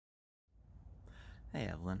Hey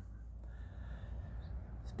Evelyn.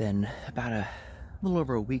 It's been about a little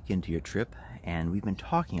over a week into your trip and we've been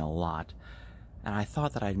talking a lot, and I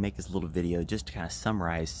thought that I'd make this little video just to kind of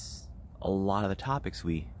summarize a lot of the topics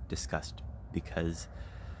we discussed, because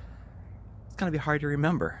it's going to be hard to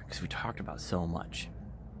remember because we talked about so much.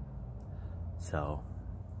 So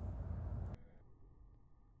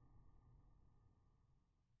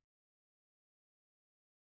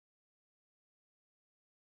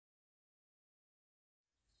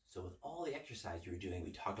with all the exercise you were doing,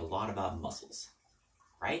 we talked a lot about muscles,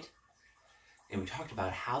 right? And we talked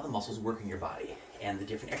about how the muscles work in your body and the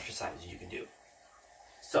different exercises you can do.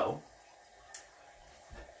 So,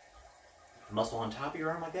 the muscle on top of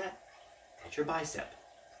your arm like that, that's your bicep.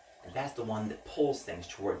 And that's the one that pulls things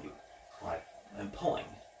toward you. Like, and pulling,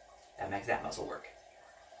 that makes that muscle work.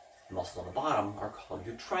 The muscles on the bottom are called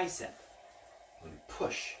your tricep. When you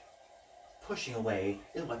push, pushing away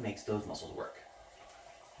is what makes those muscles work.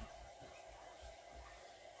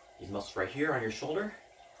 These muscles right here on your shoulder,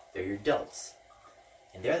 they're your delts.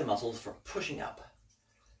 And they're the muscles for pushing up.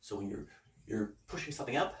 So when you're pushing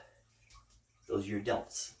something up, those are your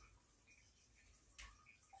delts.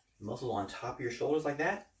 The muscles on top of your shoulders like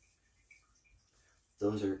that,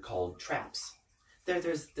 those are called traps.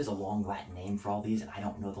 There's a long Latin name for all these, and I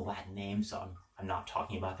don't know the Latin name, so I'm not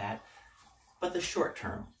talking about that. But the short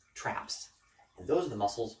term, traps. And those are the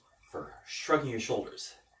muscles for shrugging your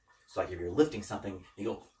shoulders. So like if you're lifting something, you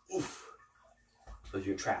go, oof. Those are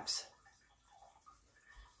your traps.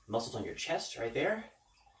 Muscles on your chest right there,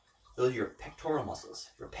 those are your pectoral muscles,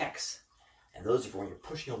 your pecs. And those are for when you're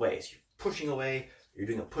pushing away. So you're pushing away, you're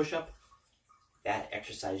doing a push-up, that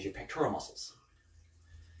exercises your pectoral muscles.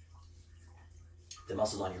 The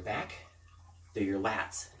muscles on your back, they're your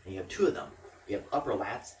lats, and you have two of them. You have upper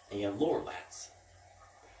lats and you have lower lats.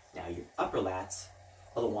 Now your upper lats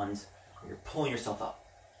are the ones where you're pulling yourself up.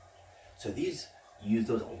 So these, you use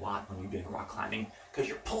those a lot when you're doing rock climbing because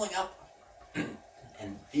you're pulling up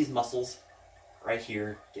and these muscles right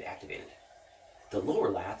here get activated. The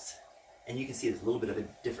lower lats, and you can see there's a little bit of a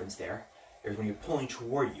difference there, is when you're pulling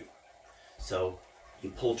toward you. So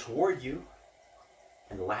you pull toward you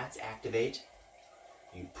and the lats activate.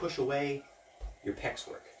 You push away, your pecs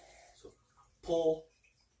work. So pull,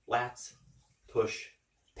 lats, push,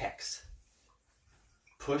 pecs.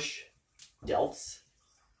 Push, delts,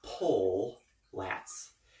 pull, lats.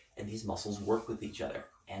 And these muscles work with each other.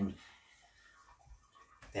 And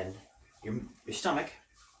then your stomach,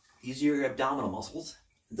 these are your abdominal muscles.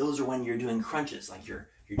 Those are when you're doing crunches, like you're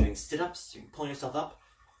doing sit-ups, you're pulling yourself up.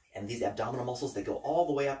 And these abdominal muscles, they go all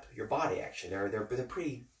the way up your body actually. They're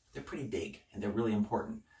pretty big and they're really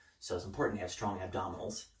important. So it's important to have strong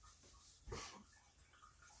abdominals.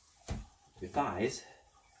 Your thighs,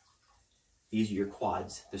 these are your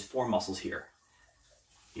quads. There's four muscles here,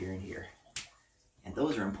 here and here. And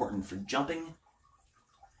those are important for jumping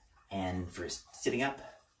and for sitting up.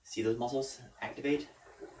 See those muscles activate?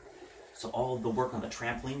 So all of the work on the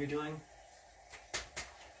trampoline you're doing,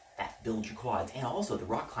 that builds your quads. And also the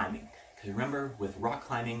rock climbing. Because remember, with rock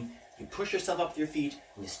climbing, you push yourself up with your feet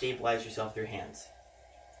and you stabilize yourself with your hands.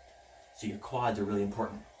 So your quads are really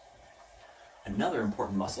important. Another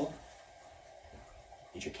important muscle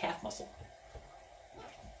is your calf muscle.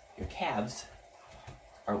 Your calves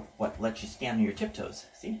are what lets you stand on your tiptoes.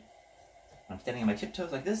 See? When I'm standing on my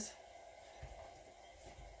tiptoes like this,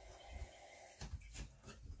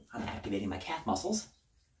 I'm activating my calf muscles.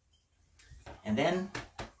 And then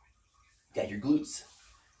you got your glutes.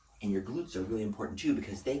 And your glutes are really important too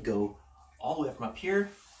because they go all the way from up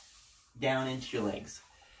here down into your legs.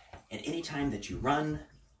 And anytime that you run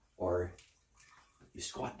or you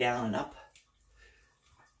squat down and up,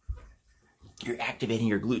 you're activating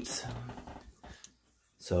your glutes.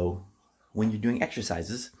 So when you're doing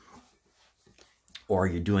exercises or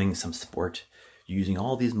you're doing some sport, you're using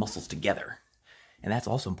all these muscles together. And that's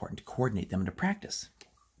also important to coordinate them into practice.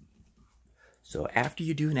 So after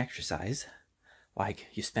you do an exercise, like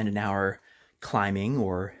you spend an hour climbing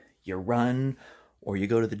or you run or you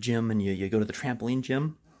go to the gym and you go to the trampoline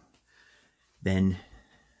gym, then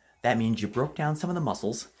that means you broke down some of the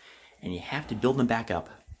muscles and you have to build them back up.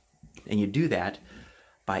 And you do that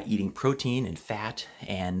by eating protein and fat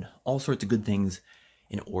and all sorts of good things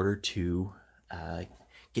in order to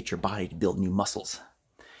get your body to build new muscles.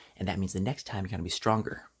 And that means the next time you're going to be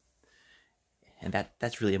stronger. And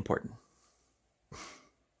that's really important.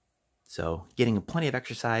 So getting plenty of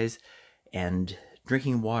exercise and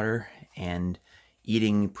drinking water and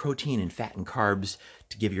eating protein and fat and carbs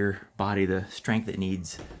to give your body the strength it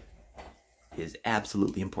needs is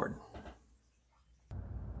absolutely important.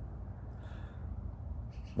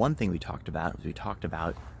 one thing we talked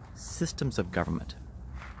about systems of government.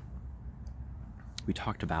 We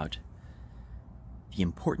talked about the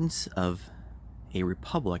importance of a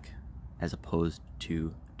republic as opposed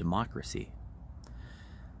to democracy.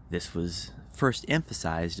 This was first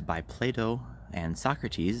emphasized by Plato and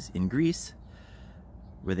Socrates in Greece,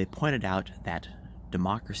 where they pointed out that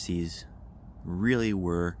democracies really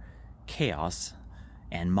were chaos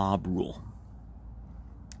and mob rule.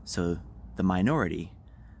 So the minority,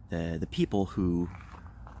 the people who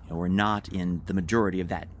were not in the majority of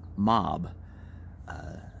that mob,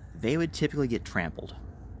 they would typically get trampled.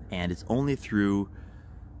 And it's only through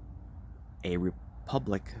a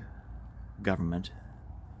republic government,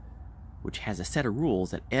 which has a set of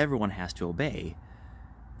rules that everyone has to obey,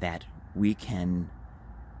 that we can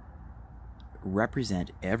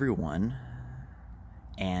represent everyone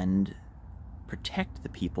and protect the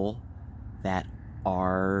people that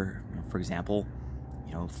are, for example,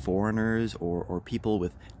 foreigners or people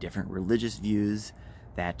with different religious views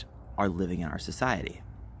that are living in our society.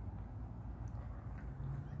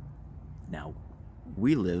 Now,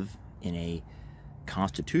 we live in a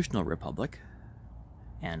constitutional republic,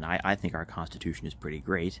 and I think our Constitution is pretty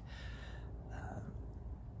great.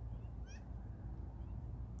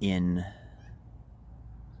 In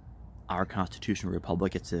our constitutional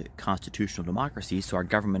republic, it's a constitutional democracy, so our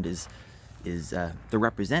government is the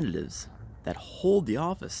representatives that hold the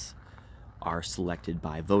office are selected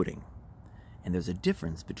by voting. And there's a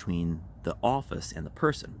difference between the office and the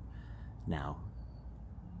person. Now,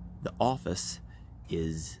 the office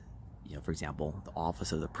is, for example, the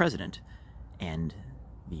office of the president, and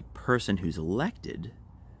the person who's elected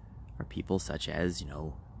are people such as,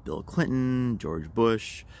 Bill Clinton, George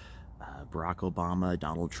Bush, Barack Obama,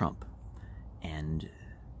 Donald Trump. And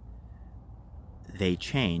they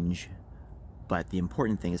change, but the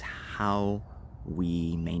important thing is how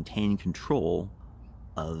we maintain control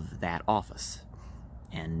of that office.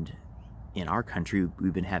 And in our country,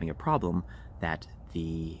 we've been having a problem that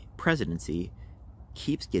the presidency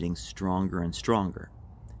keeps getting stronger and stronger.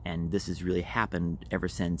 And this has really happened ever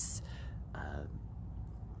since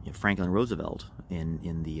Franklin Roosevelt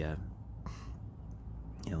in the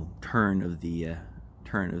turn of the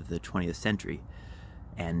 20th century.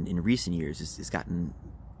 And in recent years, it's gotten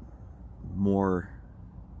more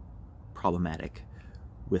problematic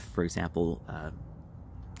with, for example,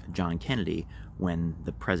 John Kennedy, when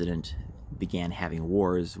the president began having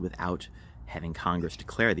wars without having Congress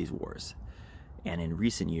declare these wars. And in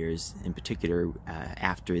recent years, in particular,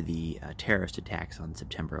 after the terrorist attacks on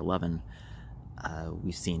September 11,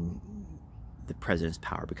 we've seen the president's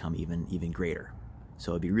power become even greater.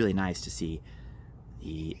 So it'd be really nice to see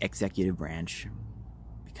the executive branch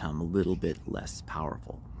become a little bit less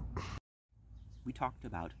powerful. We talked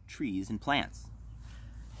about trees and plants,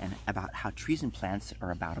 and about how trees and plants are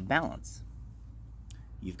about a balance.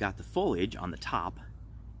 You've got the foliage on the top,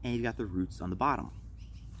 and you've got the roots on the bottom.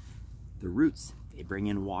 The roots, they bring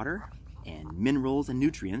in water and minerals and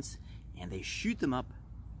nutrients, and they shoot them up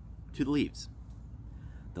to the leaves.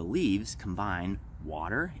 The leaves combine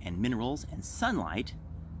water and minerals and sunlight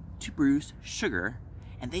to produce sugar,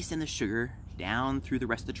 and they send the sugar down through the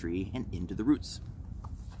rest of the tree and into the roots.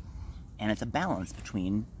 And it's a balance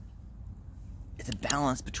between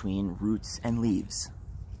roots and leaves.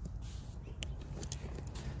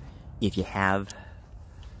 If you have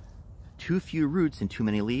too few roots and too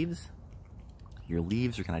many leaves, your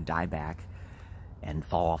leaves are going to die back and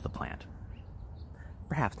fall off the plant.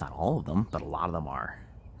 Perhaps not all of them, but a lot of them are.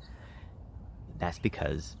 That's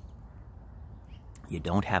because you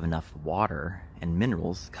don't have enough water and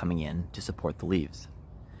minerals coming in to support the leaves.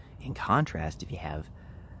 In contrast, if you have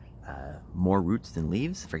more roots than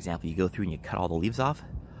leaves, for example, you go through and you cut all the leaves off,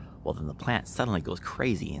 well, then the plant suddenly goes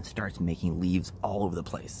crazy and starts making leaves all over the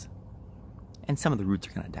place. And some of the roots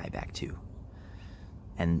are going to die back too.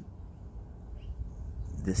 And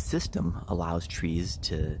this system allows trees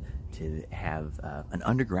to have an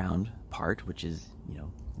underground part, which is, in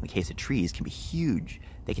the case of trees, can be huge.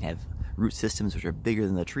 They can have root systems which are bigger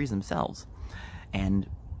than the trees themselves. And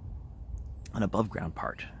an above ground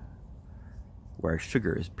part, where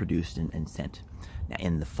sugar is produced and sent. Now,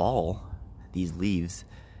 in the fall, these leaves,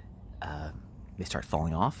 they start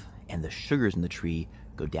falling off, and the sugars in the tree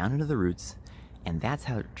go down into the roots, and that's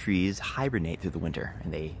how trees hibernate through the winter,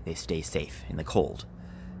 and they stay safe in the cold,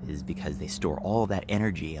 is because they store all of that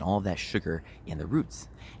energy and all of that sugar in the roots.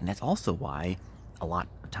 And that's also why a lot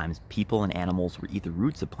of times people and animals will eat the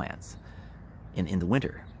roots of plants in the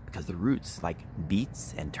winter, because the roots, like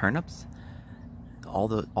beets and turnips, all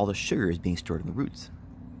the sugar is being stored in the roots.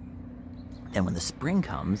 And when the spring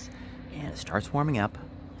comes and it starts warming up,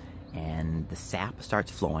 and the sap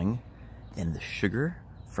starts flowing, then the sugar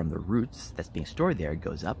from the roots that's being stored there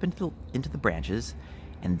goes up into the branches,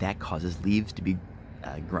 and that causes leaves to be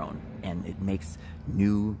grown, and it makes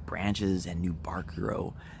new branches and new bark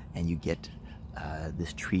grow, and you get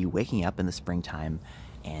this tree waking up in the springtime,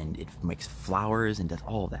 and it makes flowers and does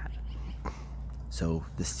all of that. So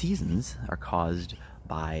the seasons are caused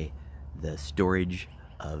by the storage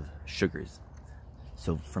of sugars.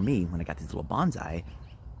 So for me, when I got these little bonsai,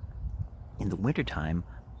 in the wintertime,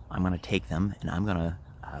 I'm going to take them and I'm going to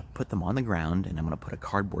put them on the ground, and I'm going to put a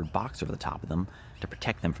cardboard box over the top of them to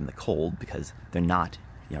protect them from the cold, because they're not,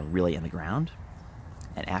 really in the ground.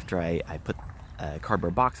 And after I put a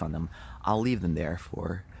cardboard box on them, I'll leave them there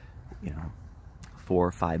for, 4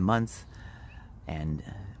 or 5 months. And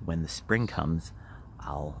when the spring comes,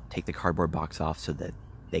 I'll take the cardboard box off so that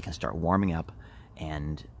they can start warming up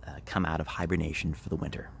and come out of hibernation for the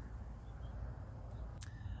winter.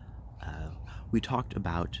 We talked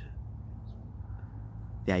about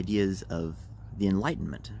the ideas of the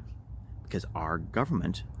Enlightenment, because our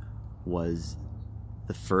government was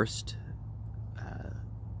the first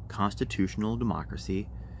constitutional democracy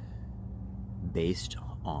based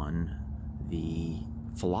on the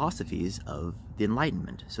philosophies of the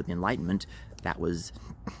Enlightenment. So the Enlightenment, that was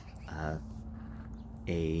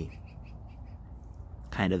a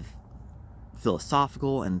kind of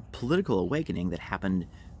philosophical and political awakening that happened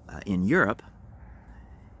in Europe,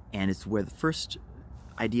 and it's where the first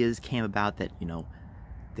ideas came about that,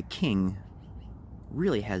 the king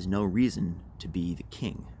really has no reason to be the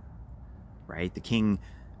king, right? The king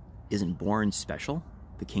isn't born special.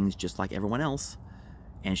 The king's just like everyone else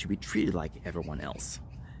and should be treated like everyone else.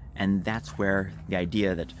 And that's where the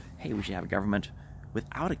idea that, hey, we should have a government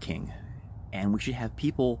without a king, and we should have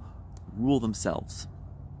people rule themselves.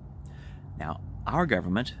 Now, our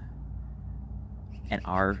government and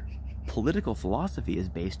our political philosophy is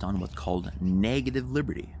based on what's called negative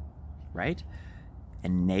liberty, right?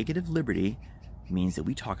 And negative liberty means that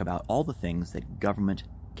we talk about all the things that government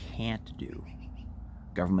can't do.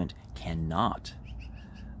 Government cannot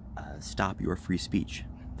stop your free speech.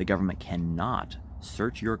 The government cannot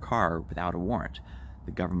search your car without a warrant.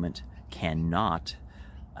 The government cannot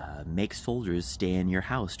make soldiers stay in your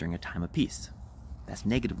house during a time of peace. That's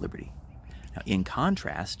negative liberty. Now, in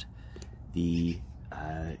contrast, the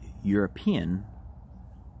European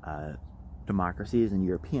democracies and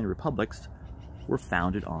European republics were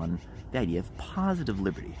founded on the idea of positive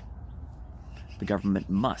liberty. The government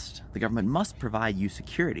must provide you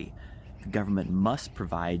security. The government must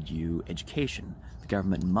provide you education. The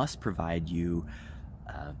government must provide you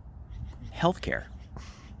health care.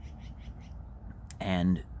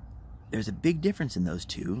 And there's a big difference in those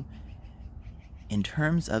two in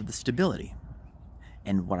terms of the stability.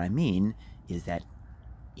 And what I mean is that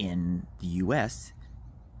in the US,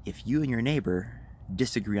 if you and your neighbor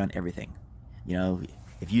disagree on everything,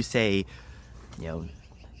 if you say,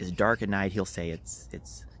 it's dark at night, he'll say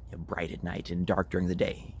it's bright at night and dark during the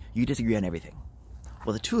day. You disagree on everything.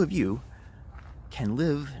 Well, the two of you can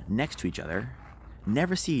live next to each other,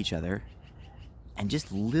 never see each other, and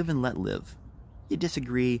just live and let live. You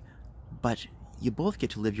disagree, but you both get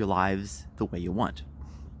to live your lives the way you want.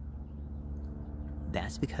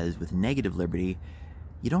 That's because with negative liberty,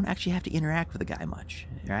 you don't actually have to interact with a guy much,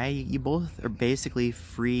 right? You both are basically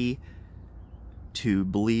free to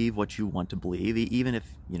believe what you want to believe, even if,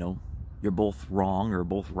 you're both wrong or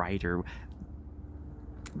both right or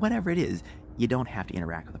whatever it is. You don't have to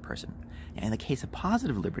interact with a person. And in the case of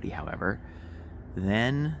positive liberty, however,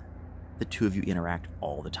 then the two of you interact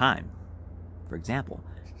all the time. For example,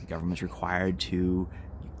 the government's required to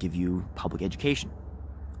give you public education.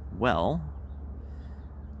 Well,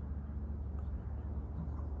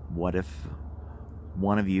 what if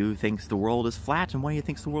one of you thinks the world is flat and one of you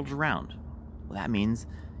thinks the world is round? Well, that means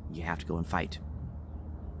you have to go and fight,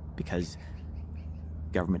 because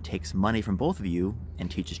government takes money from both of you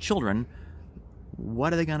and teaches children.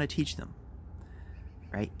 What are they going to teach them?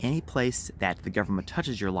 Right? Any place that the government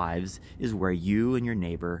touches your lives is where you and your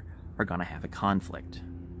neighbor are going to have a conflict.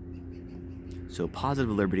 So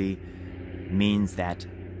positive liberty means that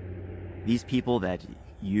these people that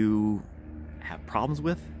you have problems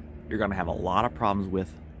with, you're going to have a lot of problems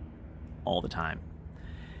with all the time.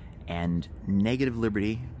 And negative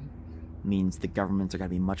liberty means the governments are going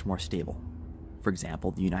to be much more stable. For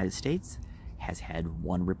example, the United States has had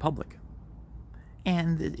one republic,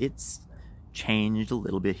 and it's changed a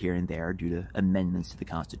little bit here and there due to amendments to the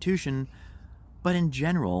Constitution, but in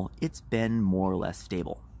general, it's been more or less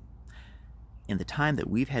stable. In the time that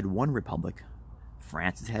we've had one republic,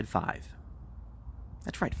 France has had 5.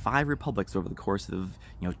 That's right, 5 republics over the course of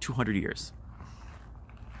 200 years.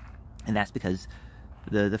 And that's because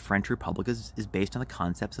the French Republic is based on the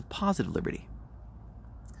concepts of positive liberty.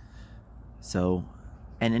 So,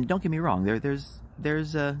 and don't get me wrong,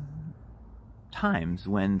 there's times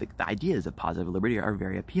when the ideas of positive liberty are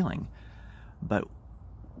very appealing, but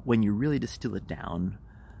when you really distill it down,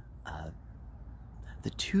 the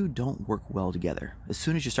two don't work well together. As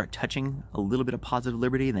soon as you start touching a little bit of positive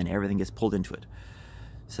liberty, then everything gets pulled into it.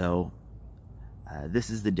 So this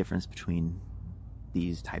is the difference between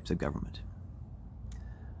these types of government.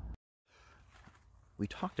 We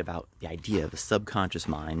talked about the idea of a subconscious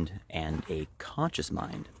mind and a conscious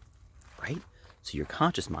mind, right? So your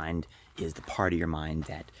conscious mind is the part of your mind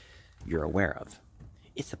that you're aware of.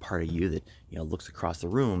 It's the part of you that looks across the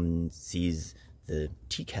room and sees the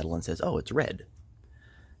tea kettle and says, "Oh, it's red."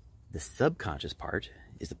 The subconscious part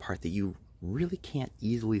is the part that you really can't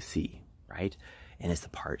easily see, right? And it's the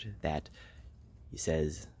part that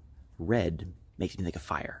says, "Red makes me think of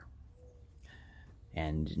fire,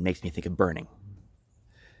 and it makes me think of burning."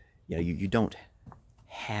 You don't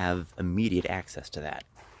have immediate access to that.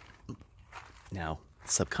 Now,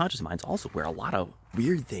 subconscious mind's also where a lot of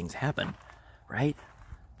weird things happen, right?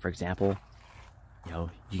 For example, you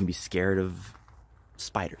can be scared of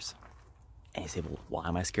spiders. And you say, "Well, why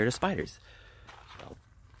am I scared of spiders?" Well,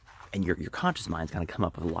 and your conscious mind's going to come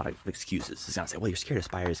up with a lot of excuses. It's going to say, "Well, you're scared of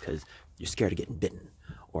spiders because you're scared of getting bitten.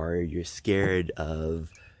 Or you're scared of,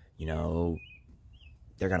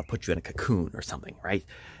 they're going to put you in a cocoon or something," right?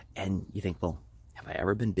 And you think, "Well, have I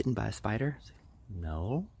ever been bitten by a spider?"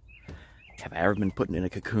 No. Have I ever been put in a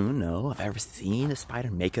cocoon? No. Have I ever seen a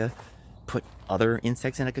spider put other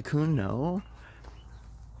insects in a cocoon? No.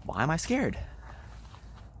 Why am I scared?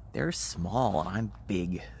 They're small and I'm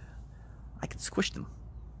big. I can squish them.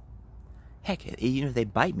 Heck, even if they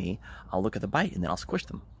bite me, I'll look at the bite and then I'll squish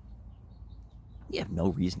them. You have no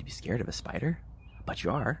reason to be scared of a spider, but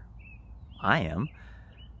you are. I am.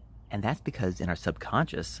 And that's because in our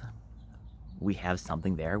subconscious, we have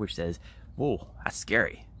something there which says, "Whoa, that's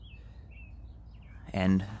scary."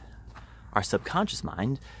 And our subconscious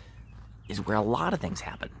mind is where a lot of things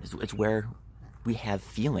happen. It's where we have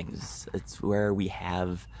feelings. It's where we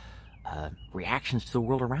have reactions to the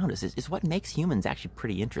world around us. It's what makes humans actually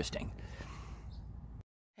pretty interesting.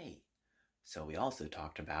 Hey, so we also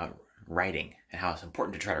talked about writing and how it's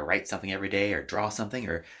important to try to write something every day or draw something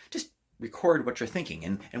or just record what you're thinking.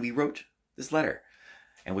 And we wrote this letter,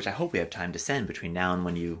 and which I hope we have time to send between now and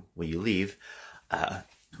when you leave.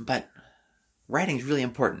 But writing is really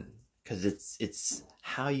important because it's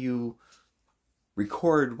how you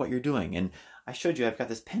record what you're doing. And I showed you I've got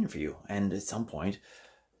this pen for you, and at some point,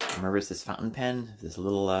 remember, it's this fountain pen, this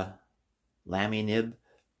little Lamy nib,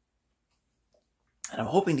 and I'm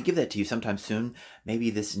hoping to give that to you sometime soon, maybe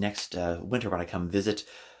this next winter when I come visit.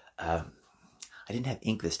 I didn't have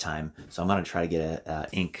ink this time, so I'm going to try to get a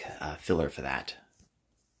ink filler for that.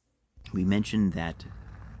 We mentioned that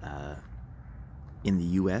in the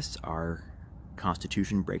U.S., our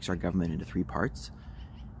Constitution breaks our government into 3 parts.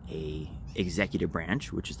 A executive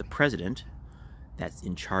branch, which is the president, that's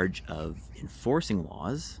in charge of enforcing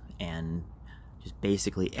laws and just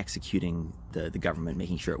basically executing the government,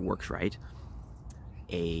 making sure it works right.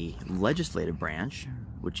 A legislative branch,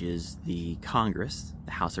 which is the Congress,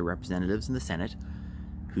 the House of Representatives and the Senate,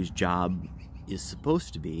 whose job is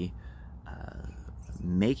supposed to be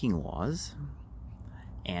making laws,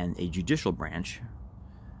 and a judicial branch,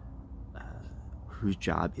 whose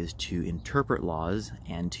job is to interpret laws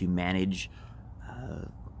and to manage,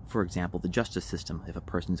 for example, the justice system if a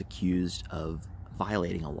person's accused of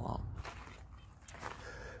violating a law.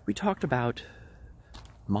 We talked about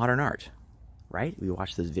modern art, right? We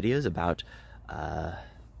watched those videos about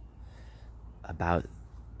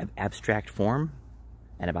abstract form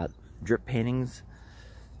and about drip paintings.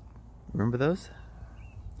 Remember those?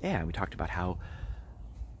 Yeah, we talked about how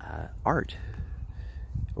art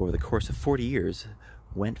over the course of 40 years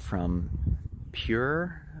went from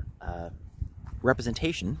pure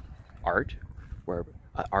representation art, where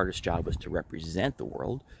an artist's job was to represent the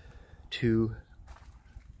world, to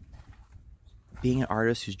being an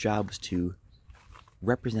artist whose job was to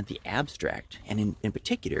represent the abstract. And in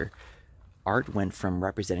particular, art went from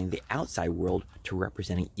representing the outside world to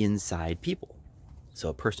representing inside people. So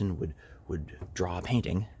a person would draw a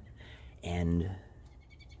painting, and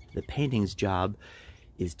the painting's job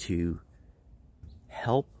is to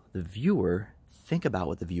help the viewer think about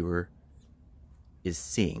what the viewer is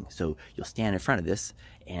seeing. So you'll stand in front of this,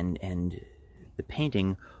 and the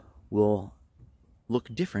painting will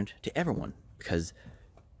look different to everyone, because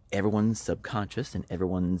everyone's subconscious and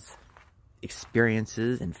everyone's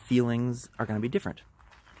experiences and feelings are going to be different.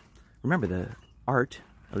 Remember, the art,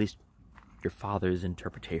 at least your father's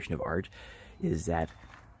interpretation of art, is that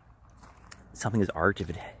something is art if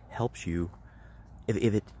it helps you,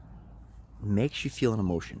 if it makes you feel an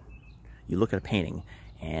emotion. You look at a painting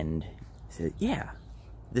and say, yeah,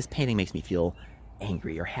 this painting makes me feel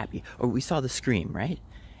angry or happy. Or we saw The Scream, right?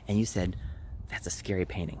 And you said, that's a scary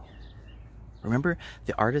painting. Remember,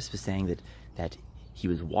 the artist was saying that he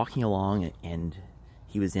was walking along and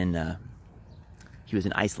he was in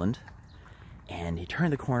Iceland, and he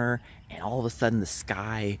turned the corner and all of a sudden the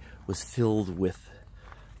sky was filled with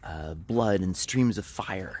blood and streams of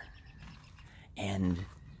fire. And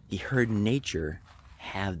he heard nature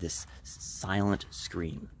have this silent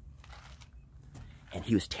scream. And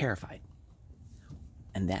he was terrified.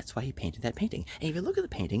 And that's why he painted that painting. And if you look at the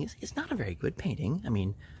painting, it's not a very good painting. I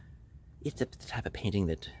mean, it's the type of painting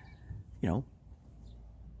that, you know,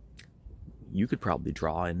 you could probably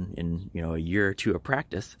draw in you know, a year or two of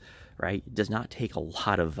practice, right? It does not take a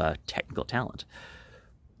lot of technical talent.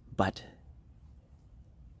 But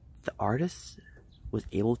the artist was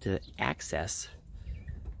able to access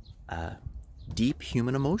deep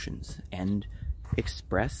human emotions and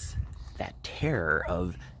express that terror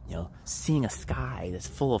of, you know, seeing a sky that's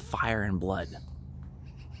full of fire and blood.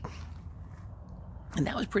 And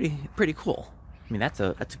that was pretty cool. I mean, that's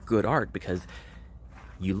a good art, because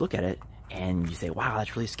you look at it and you say, wow,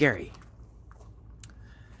 that's really scary.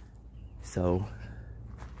 So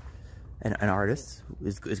an artist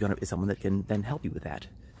is someone that can then help you with that.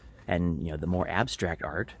 And, you know, the more abstract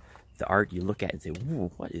art, the art you look at and say,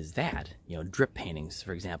 whoa, what is that? You know, drip paintings,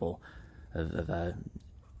 for example, of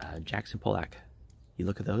Jackson Pollock. You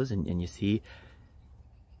look at those and you see,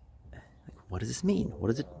 like, what does this mean? What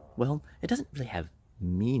is it? Well, it doesn't really have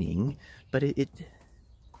meaning, but it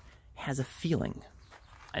has a feeling.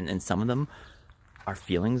 And some of them are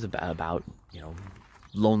feelings about, you know,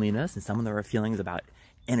 loneliness, and some of them are feelings about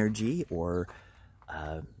energy or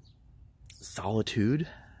solitude,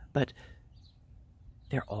 but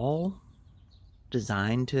they're all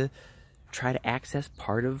designed to try to access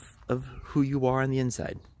part of who you are on the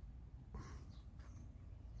inside.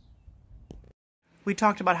 We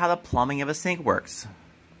talked about how the plumbing of a sink works.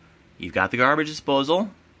 You've got the garbage disposal,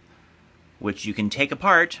 which you can take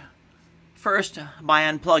apart, first by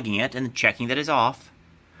unplugging it and checking that it's off,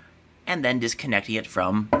 and then disconnecting it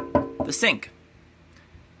from the sink.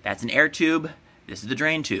 That's an air tube. This is the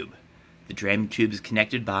drain tube. The drain tube is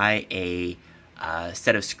connected by a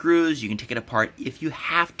set of screws. You can take it apart if you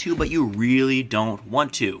have to, but you really don't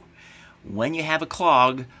want to. When you have a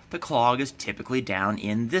clog, the clog is typically down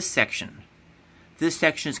in this section. This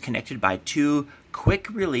section is connected by two quick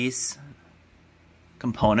release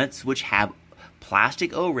components which have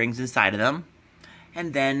plastic O-rings inside of them,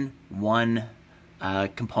 and then one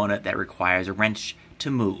component that requires a wrench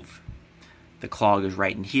to move. The clog is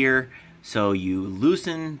right in here, so you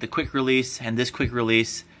loosen the quick release and this quick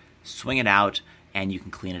release, swing it out, and you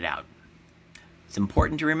can clean it out. It's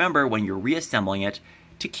important to remember when you're reassembling it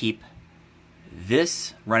to keep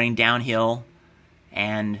this running downhill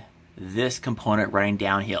and this component running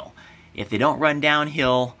downhill. If they don't run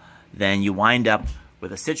downhill, then you wind up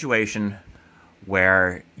with a situation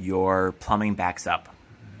where your plumbing backs up.